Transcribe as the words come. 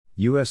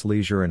U.S.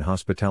 leisure and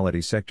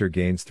hospitality sector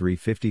gains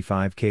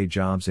 355K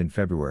jobs in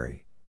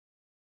February.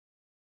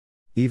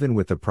 Even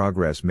with the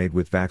progress made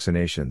with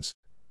vaccinations,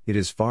 it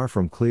is far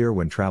from clear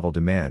when travel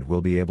demand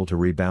will be able to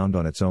rebound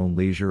on its own.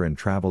 Leisure and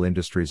travel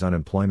industry's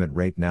unemployment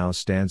rate now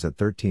stands at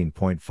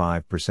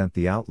 13.5%.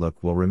 The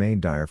outlook will remain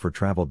dire for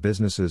travel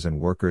businesses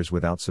and workers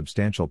without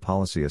substantial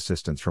policy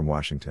assistance from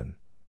Washington.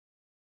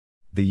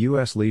 The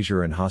U.S.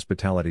 leisure and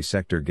hospitality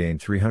sector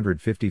gained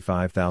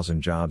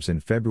 355,000 jobs in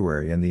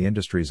February, and the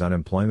industry's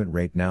unemployment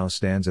rate now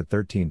stands at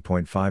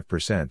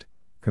 13.5%,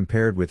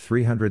 compared with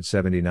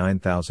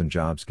 379,000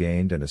 jobs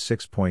gained and a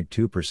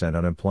 6.2%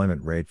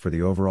 unemployment rate for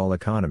the overall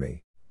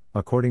economy,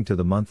 according to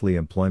the monthly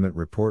employment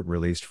report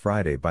released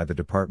Friday by the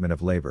Department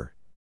of Labor.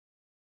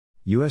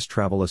 U.S.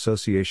 Travel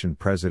Association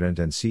President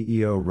and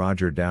CEO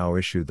Roger Dow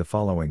issued the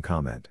following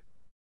comment.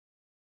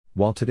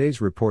 While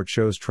today's report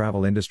shows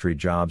travel industry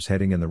jobs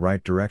heading in the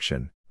right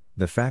direction,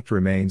 the fact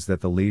remains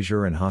that the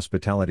leisure and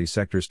hospitality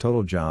sector's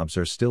total jobs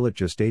are still at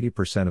just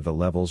 80% of the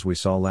levels we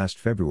saw last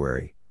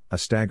February, a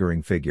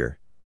staggering figure.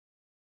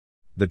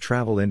 The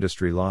travel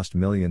industry lost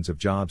millions of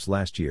jobs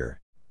last year,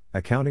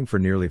 accounting for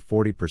nearly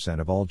 40%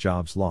 of all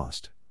jobs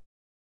lost.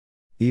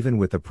 Even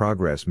with the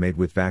progress made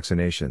with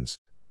vaccinations,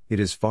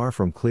 it is far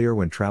from clear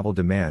when travel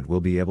demand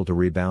will be able to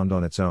rebound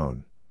on its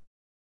own.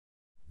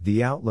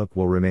 The outlook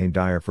will remain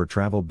dire for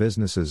travel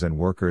businesses and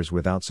workers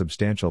without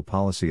substantial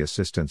policy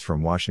assistance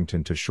from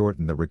Washington to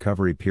shorten the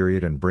recovery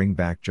period and bring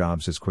back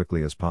jobs as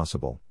quickly as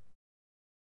possible.